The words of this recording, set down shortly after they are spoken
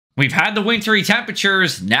We've had the wintry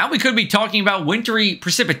temperatures. Now we could be talking about wintry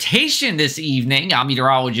precipitation this evening. I'm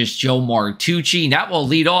meteorologist Joe Martucci. That will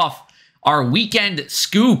lead off our weekend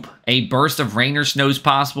scoop. A burst of rain or snow is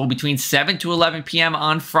possible between 7 to 11 p.m.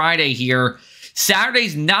 on Friday here.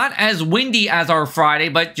 Saturday's not as windy as our Friday,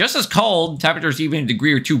 but just as cold. Temperatures even a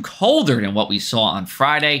degree or two colder than what we saw on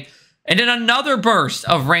Friday. And then another burst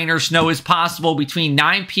of rain or snow is possible between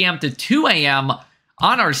 9 p.m. to 2 a.m.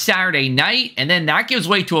 on our Saturday night, and then that gives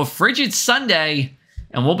way to a frigid Sunday,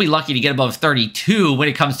 and we'll be lucky to get above 32 when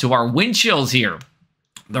it comes to our wind chills here.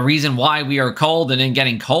 The reason why we are cold and then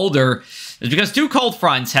getting colder is because two cold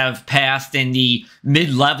fronts have passed in the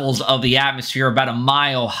mid-levels of the atmosphere about a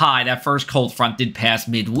mile high. That first cold front did pass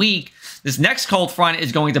midweek. This next cold front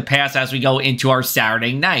is going to pass as we go into our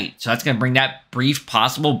Saturday night. So that's going to bring that brief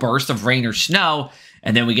possible burst of rain or snow,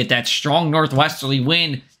 and then we get that strong northwesterly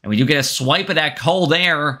wind, and we do get a swipe of that cold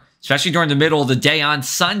air, especially during the middle of the day on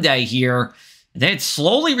Sunday here. And then it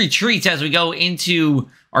slowly retreats as we go into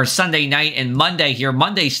our Sunday night and Monday here.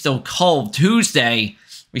 Monday's still cold. Tuesday,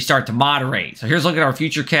 we start to moderate. So here's a look at our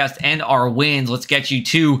futurecast and our winds. Let's get you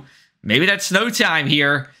to maybe that snow time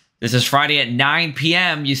here. This is Friday at 9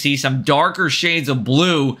 p.m. You see some darker shades of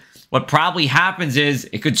blue. What probably happens is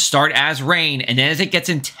it could start as rain, and then as it gets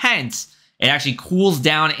intense, it actually cools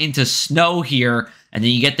down into snow here, and then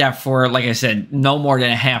you get that for, like I said, no more than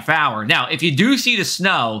a half hour. Now, if you do see the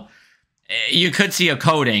snow, you could see a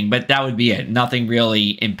coating, but that would be it. Nothing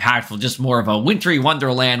really impactful, just more of a wintry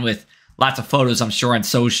wonderland with lots of photos, I'm sure, on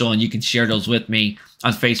social, and you can share those with me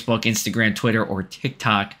on Facebook, Instagram, Twitter, or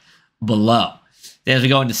TikTok below. Then as we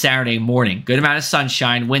go into Saturday morning, good amount of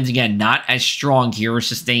sunshine. Winds, again, not as strong here,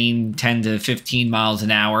 sustained 10 to 15 miles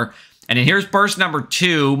an hour. And then here's burst number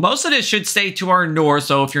 2. Most of this should stay to our north.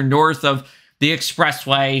 So if you're north of the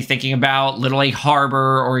expressway, thinking about Little Lake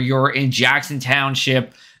Harbor, or you're in Jackson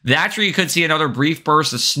Township, that's where you could see another brief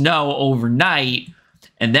burst of snow overnight.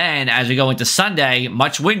 And then as we go into Sunday,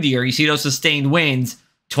 much windier. You see those sustained winds,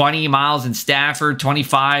 20 miles in Stafford,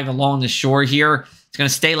 25 along the shore here. It's going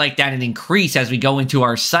to stay like that and increase as we go into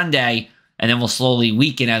our Sunday, and then we'll slowly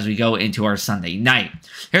weaken as we go into our Sunday night.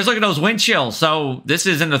 Here's a look at those wind chills. So this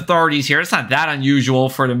is in the 30s here. It's not that unusual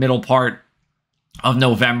for the middle part of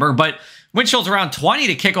November, but wind chills around 20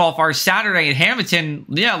 to kick off our Saturday in Hamilton.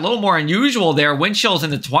 Yeah, a little more unusual there. Wind chills in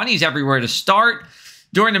the 20s everywhere to start.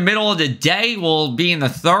 During the middle of the day, we'll be in the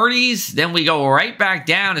 30s. Then we go right back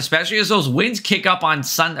down, especially as those winds kick up on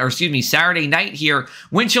Saturday night here.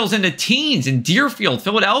 Wind chills in the teens in Deerfield,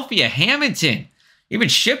 Philadelphia, Hamilton, even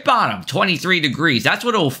Ship Bottom, 23 degrees. That's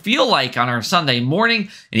what it will feel like on our Sunday morning.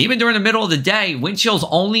 And even during the middle of the day, wind chills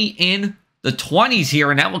only in the 20s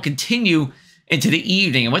here, and that will continue into the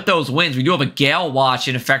evening. And with those winds, we do have a gale watch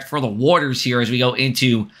in effect for the waters here as we go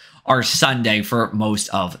into our Sunday for most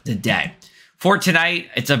of the day. For tonight,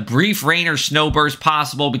 it's a brief rain or snow burst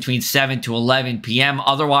possible between 7 to 11 p.m.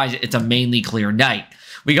 Otherwise, it's a mainly clear night.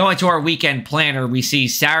 We go into our weekend planner. We see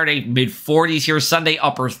Saturday mid-40s here, Sunday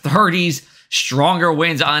upper 30s. Stronger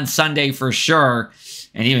winds on Sunday for sure,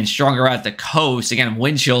 and even stronger at the coast. Again,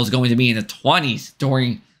 wind chill is going to be in the 20s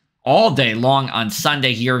during all day long on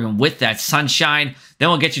Sunday here, even with that sunshine. Then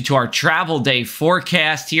we'll get you to our travel day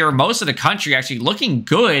forecast here. Most of the country actually looking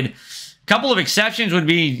good. A couple of exceptions would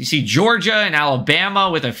be, you see Georgia and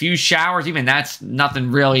Alabama with a few showers. Even that's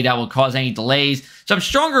nothing really that will cause any delays. Some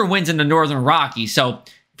stronger winds in the northern Rockies. So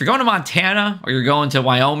if you're going to Montana or you're going to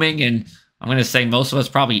Wyoming, and I'm going to say most of us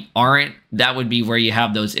probably aren't, that would be where you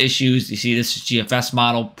have those issues. You see this GFS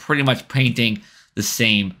model pretty much painting the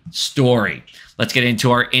same story. Let's get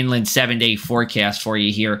into our inland 7-day forecast for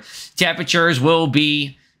you here. Temperatures will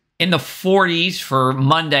be in the 40s for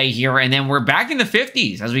Monday here, and then we're back in the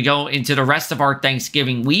 50s as we go into the rest of our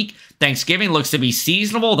Thanksgiving week. Thanksgiving looks to be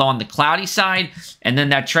seasonable, though on the cloudy side, and then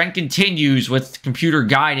that trend continues with computer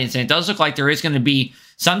guidance, and it does look like there is going to be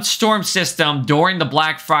some storm system during the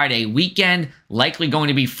Black Friday weekend, likely going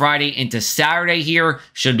to be Friday into Saturday here.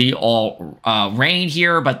 Should be all rain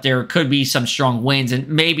here, but there could be some strong winds and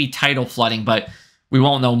maybe tidal flooding, but we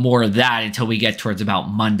won't know more of that until we get towards about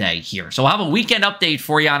Monday here. So we'll have a weekend update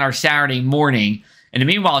for you on our Saturday morning. And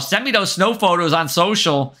meanwhile, send me those snow photos on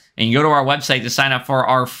social, and you go to our website to sign up for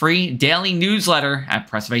our free daily newsletter at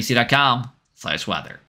pressofac.com/weather.